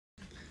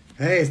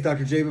Hey, it's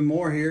Dr. Jaban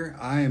Moore here.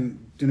 I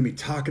am going to be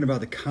talking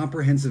about the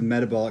comprehensive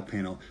metabolic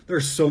panel. There are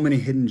so many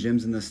hidden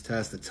gems in this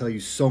test that tell you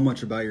so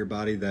much about your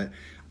body that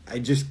I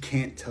just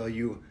can't tell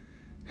you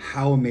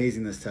how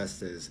amazing this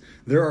test is.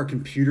 There are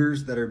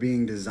computers that are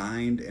being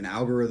designed and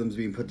algorithms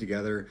being put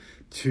together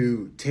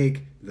to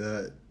take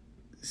the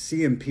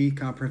CMP,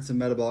 comprehensive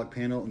metabolic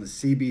panel, and the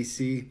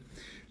CBC,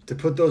 to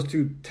put those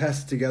two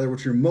tests together,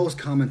 which are most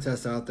common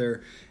tests out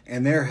there,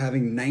 and they're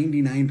having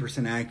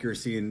 99%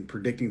 accuracy in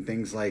predicting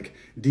things like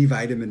D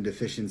vitamin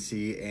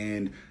deficiency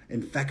and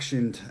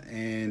infection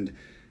and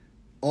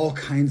all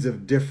kinds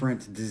of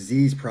different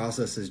disease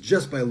processes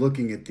just by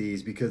looking at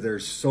these, because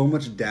there's so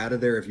much data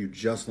there if you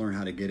just learn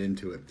how to get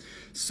into it.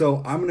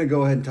 So I'm going to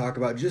go ahead and talk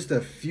about just a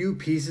few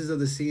pieces of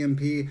the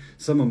CMP,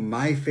 some of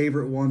my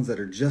favorite ones that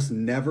are just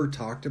never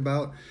talked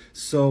about.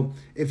 So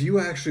if you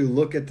actually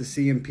look at the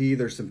CMP,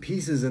 there's some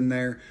pieces in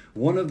there.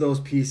 One of those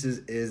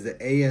pieces is the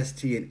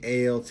AST and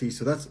ALT.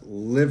 So that's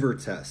liver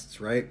tests,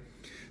 right?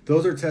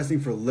 Those are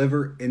testing for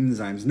liver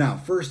enzymes. Now,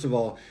 first of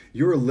all,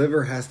 your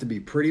liver has to be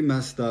pretty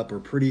messed up or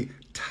pretty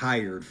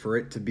tired for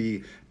it to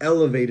be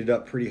elevated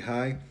up pretty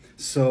high.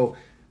 So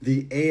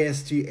the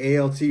AST,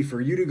 ALT, for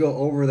you to go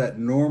over that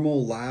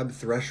normal lab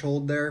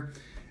threshold there,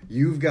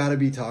 you've got to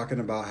be talking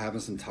about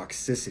having some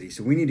toxicity.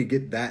 So we need to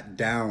get that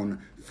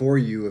down for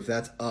you if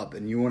that's up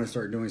and you want to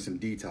start doing some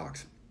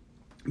detox.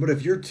 But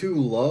if you're too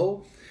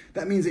low,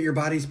 that means that your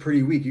body's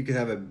pretty weak. You could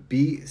have a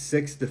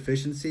B6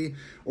 deficiency,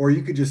 or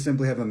you could just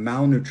simply have a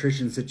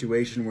malnutrition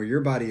situation where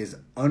your body is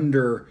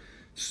under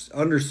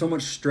so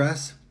much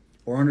stress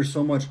or under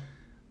so much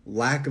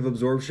lack of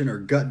absorption or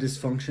gut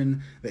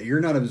dysfunction that you're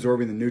not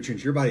absorbing the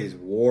nutrients. Your body is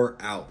wore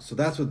out. So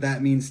that's what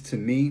that means to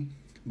me.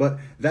 But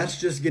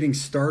that's just getting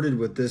started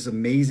with this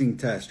amazing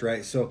test,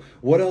 right? So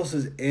what else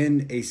is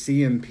in a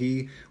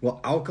CMP?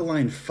 Well,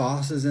 alkaline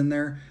phos is in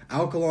there.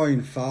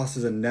 Alkaline phos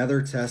is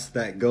another test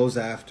that goes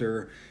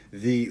after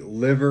the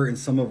liver and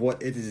some of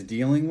what it is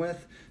dealing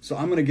with. So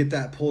I'm going to get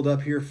that pulled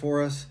up here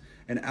for us.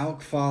 And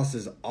alk phos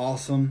is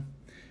awesome.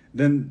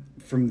 Then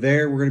from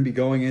there, we're going to be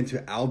going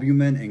into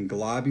albumin and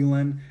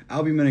globulin.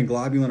 Albumin and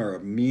globulin are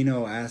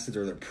amino acids,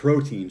 or they're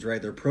proteins,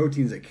 right? They're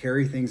proteins that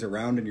carry things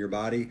around in your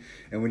body.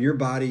 And when your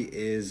body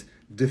is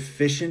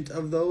deficient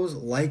of those,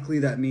 likely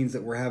that means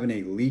that we're having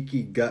a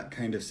leaky gut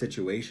kind of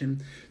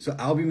situation. So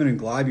albumin and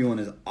globulin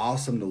is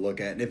awesome to look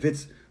at. And if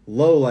it's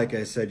low, like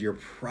I said, you're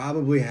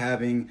probably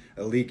having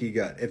a leaky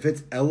gut. If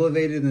it's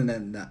elevated in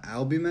the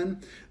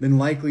albumin, then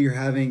likely you're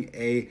having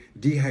a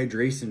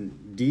dehydration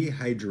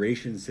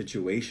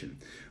situation.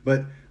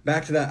 But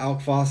back to that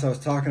alk phos I was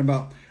talking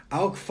about.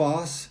 Alk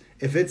phos,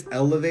 if it's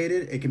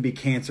elevated, it can be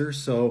cancer.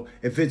 So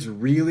if it's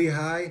really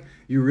high,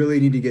 you really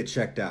need to get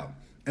checked out.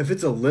 If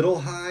it's a little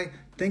high,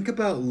 think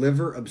about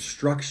liver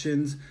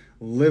obstructions,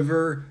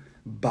 liver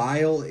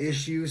bile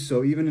issues,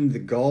 so even in the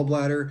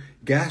gallbladder,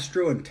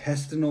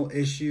 gastrointestinal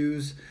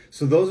issues.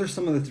 So those are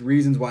some of the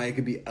reasons why it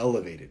could be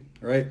elevated,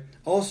 right?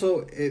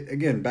 Also,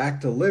 again,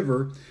 back to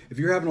liver, if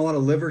you're having a lot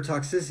of liver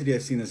toxicity,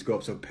 I've seen this go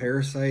up. So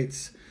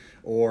parasites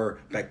or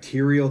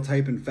bacterial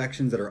type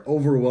infections that are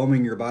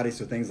overwhelming your body,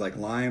 so things like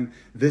Lyme,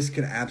 this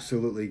can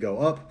absolutely go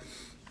up.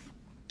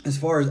 As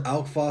far as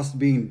alk phos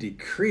being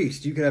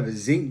decreased, you could have a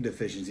zinc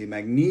deficiency,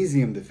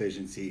 magnesium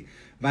deficiency,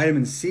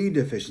 vitamin C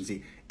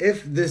deficiency.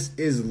 If this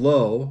is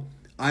low,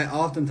 I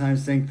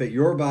oftentimes think that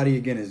your body,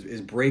 again,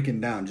 is breaking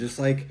down. Just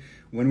like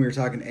when we were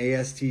talking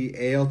AST,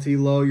 ALT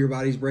low, your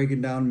body's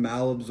breaking down,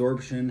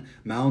 malabsorption,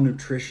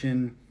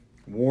 malnutrition,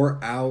 wore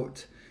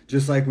out,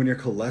 just like when your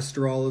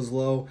cholesterol is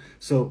low.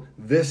 So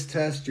this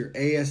test, your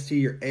AST,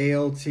 your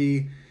ALT,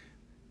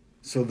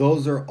 so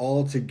those are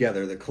all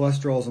together, the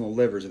cholesterols and the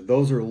livers. If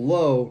those are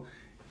low,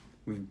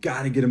 we've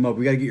got to get them up.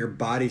 We got to get your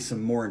body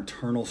some more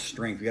internal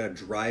strength. We got to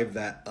drive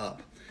that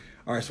up.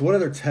 All right, so what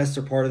other tests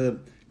are part of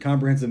the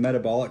comprehensive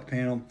metabolic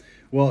panel?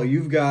 Well,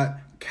 you've got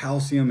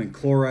calcium and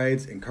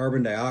chlorides and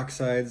carbon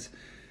dioxides.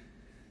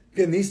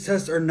 Again, these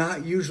tests are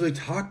not usually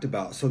talked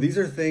about. So these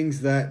are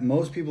things that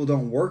most people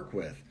don't work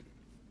with.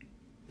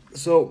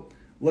 So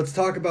let's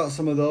talk about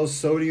some of those,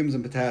 sodiums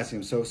and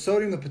potassium. So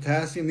sodium and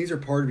potassium, these are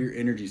part of your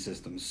energy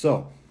system.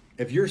 So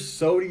if your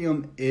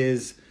sodium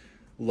is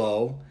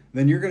low,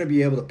 then you're going to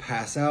be able to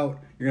pass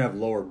out. You're going to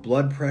have lower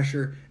blood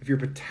pressure. If your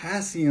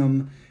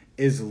potassium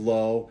is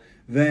low,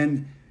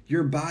 then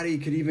your body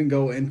could even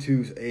go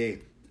into a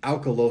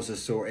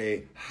alkalosis or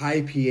a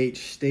high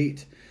pH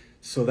state.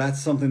 So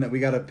that's something that we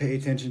got to pay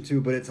attention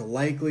to, but it's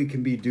likely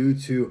can be due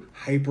to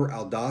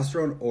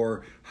hyperaldosterone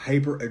or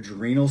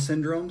hyperadrenal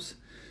syndromes.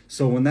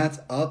 So when that's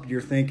up, you're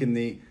thinking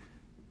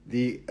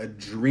the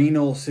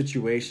adrenal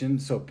situation.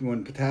 So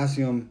when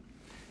potassium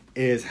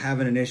is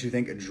having an issue,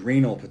 think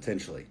adrenal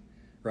potentially,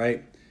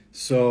 right?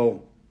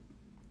 So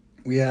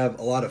we have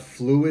a lot of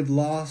fluid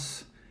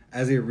loss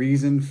as a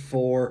reason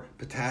for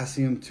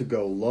potassium to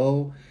go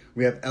low.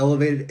 We have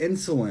elevated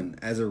insulin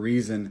as a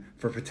reason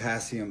for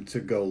potassium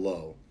to go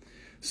low.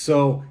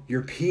 So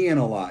you're peeing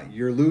a lot,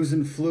 you're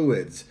losing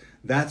fluids.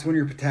 That's when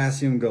your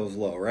potassium goes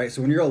low, right?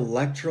 So when your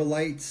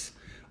electrolytes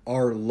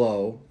are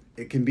low,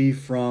 it can be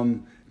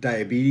from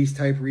diabetes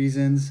type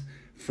reasons,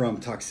 from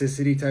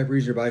toxicity type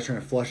reasons, your body's trying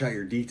to flush out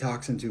your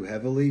detoxin too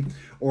heavily,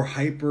 or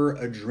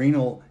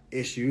hyperadrenal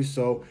issues.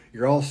 So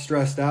you're all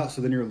stressed out,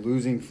 so then you're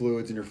losing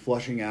fluids and you're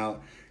flushing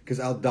out, because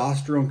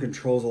aldosterone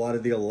controls a lot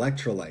of the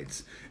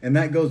electrolytes. And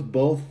that goes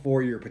both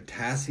for your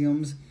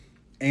potassiums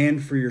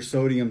and for your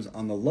sodiums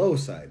on the low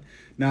side.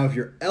 Now, if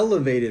you're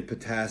elevated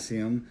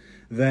potassium,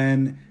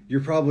 then you're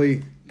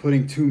probably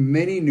putting too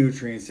many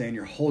nutrients in,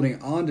 you're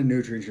holding on to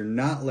nutrients, you're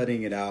not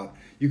letting it out.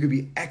 You could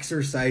be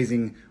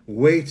exercising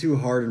way too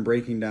hard and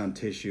breaking down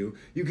tissue.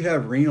 You could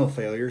have renal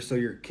failure, so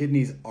your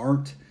kidneys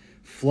aren't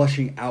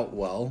flushing out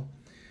well.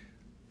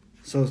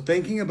 So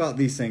thinking about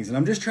these things, and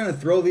I'm just trying to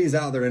throw these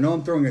out there. I know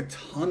I'm throwing a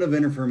ton of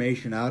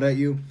information out at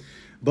you,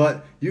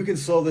 but you can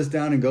slow this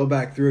down and go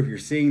back through if you're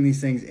seeing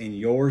these things in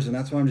yours, and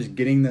that's why I'm just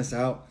getting this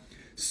out.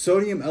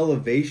 Sodium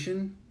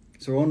elevation.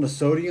 So we're on to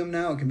sodium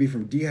now. It can be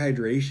from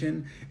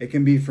dehydration. It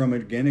can be from,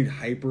 again, a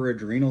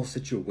hyperadrenal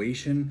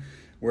situation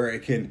where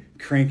it can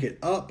crank it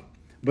up,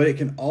 but it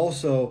can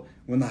also,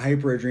 when the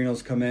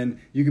hyperadrenals come in,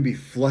 you could be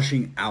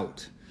flushing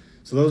out.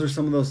 So those are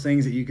some of those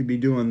things that you could be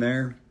doing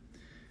there.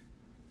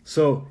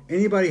 So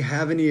anybody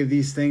have any of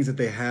these things that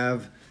they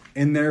have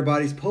in their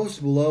bodies?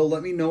 Post below.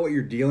 Let me know what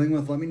you're dealing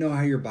with. Let me know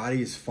how your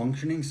body is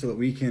functioning so that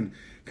we can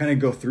kind of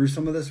go through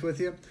some of this with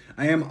you.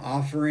 I am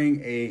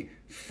offering a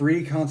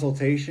free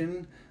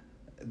consultation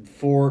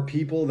for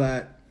people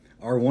that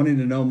are wanting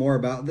to know more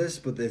about this,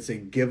 but it's a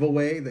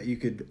giveaway that you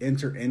could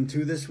enter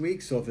into this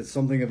week. So if it's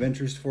something of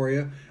interest for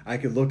you, I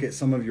could look at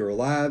some of your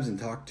labs and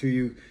talk to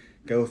you,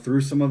 go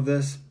through some of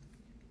this.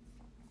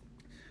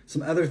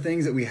 Some other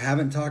things that we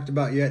haven't talked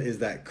about yet is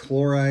that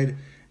chloride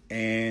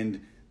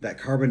and that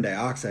carbon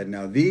dioxide.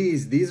 Now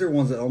these are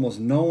ones that almost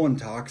no one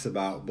talks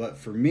about, but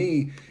for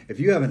me, if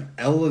you have an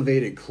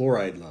elevated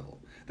chloride level,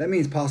 that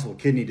means possible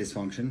kidney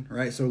dysfunction,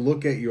 right? So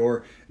look at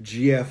your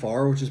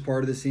GFR, which is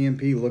part of the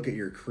CMP. Look at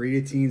your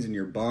creatines and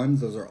your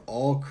buns. Those are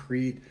all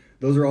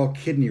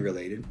kidney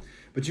related.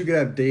 But you could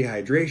have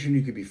dehydration.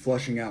 You could be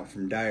flushing out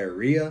from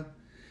diarrhea.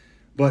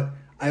 But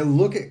I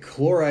look at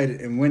chloride,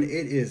 and when it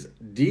is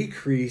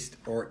decreased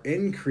or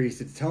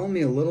increased, it's telling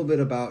me a little bit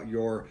about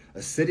your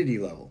acidity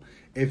level.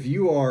 If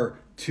you are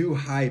too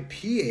high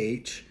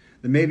pH,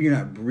 then maybe you're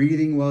not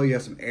breathing well, you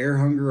have some air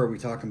hunger. Are we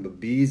talking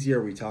babesia?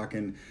 Are we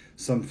talking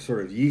some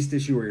sort of yeast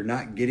issue where you're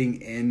not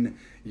getting in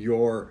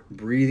your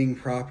breathing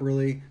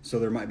properly? So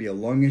there might be a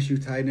lung issue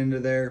tied into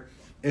there.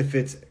 If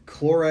it's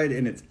chloride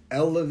and it's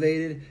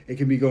elevated, it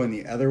can be going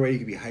the other way. You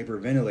could be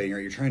hyperventilating, or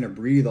you're trying to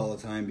breathe all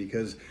the time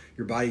because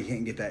your body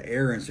can't get that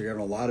air in, so you're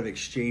having a lot of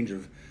exchange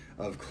of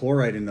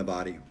chloride in the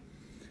body.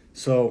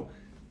 So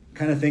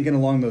kind of thinking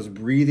along those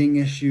breathing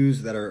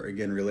issues that are,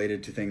 again,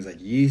 related to things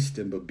like yeast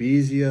and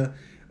babesia,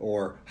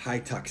 or high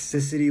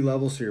toxicity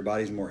levels, so your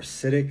body's more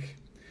acidic.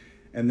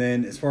 And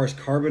then as far as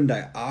carbon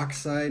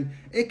dioxide,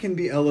 it can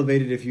be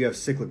elevated if you have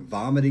cyclic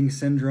vomiting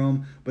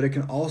syndrome, but it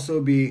can also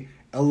be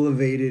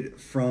elevated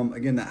from,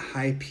 again, that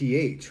high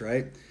pH,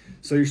 right?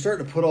 So you're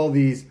starting to put all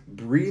these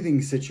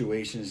breathing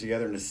situations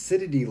together and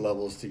acidity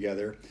levels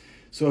together.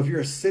 So if your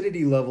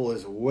acidity level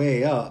is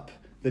way up,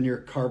 then your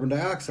carbon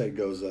dioxide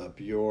goes up.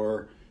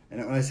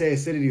 And when I say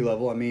acidity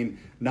level, I mean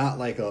not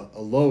like a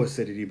low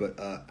acidity, but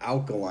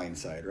alkaline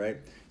side, right?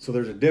 So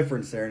there's a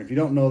difference there. And if you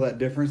don't know that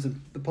difference,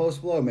 the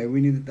post below,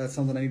 maybe that's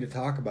something I need to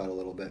talk about a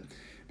little bit.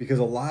 Because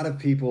a lot of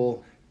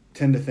people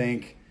tend to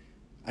think,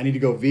 I need to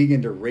go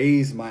vegan to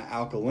raise my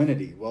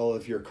alkalinity. Well,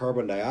 if your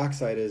carbon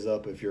dioxide is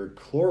up, if your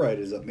chloride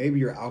is up, maybe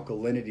your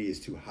alkalinity is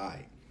too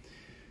high.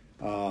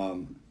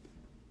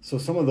 So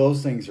some of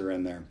those things are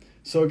in there.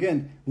 So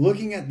again,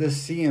 looking at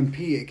this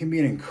CMP, it can be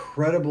an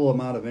incredible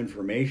amount of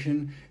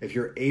information if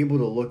you're able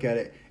to look at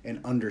it and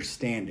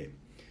understand it.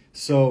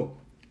 So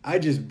I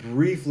just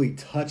briefly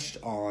touched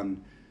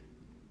on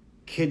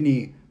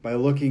kidney by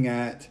looking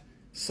at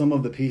some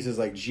of the pieces,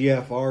 like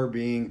GFR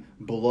being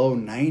below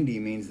 90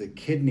 means the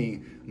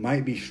kidney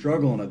might be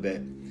struggling a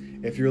bit.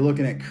 If you're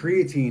looking at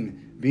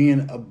creatine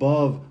being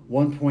above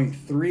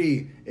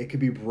 1.3, it could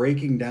be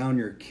breaking down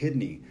your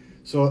kidney.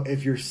 So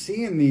if you're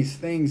seeing these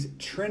things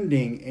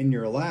trending in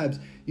your labs,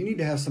 you need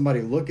to have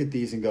somebody look at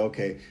these and go,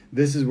 okay,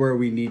 this is where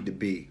we need to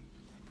be.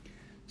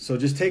 So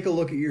just take a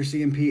look at your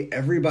CMP.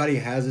 Everybody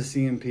has a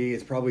CMP.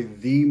 It's probably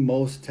the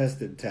most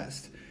tested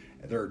test.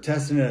 They're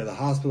testing it at the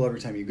hospital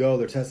every time you go.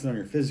 They're testing on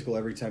your physical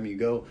every time you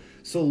go.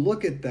 So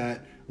look at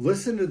that,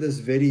 listen to this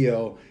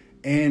video,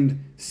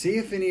 and see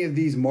if any of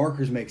these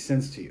markers make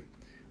sense to you.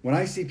 When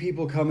I see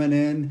people coming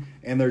in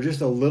and they're just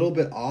a little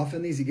bit off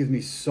in these, it gives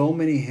me so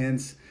many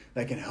hints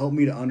that can help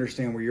me to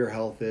understand where your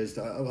health is,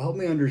 to help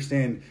me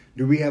understand,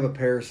 do we have a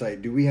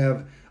parasite? Do we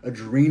have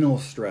adrenal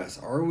stress?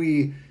 Are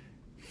we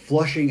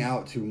flushing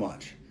out too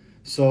much?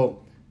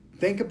 So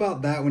think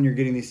about that when you're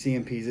getting these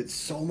CMPs. It's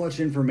so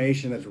much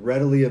information that's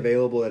readily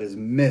available that is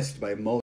missed by most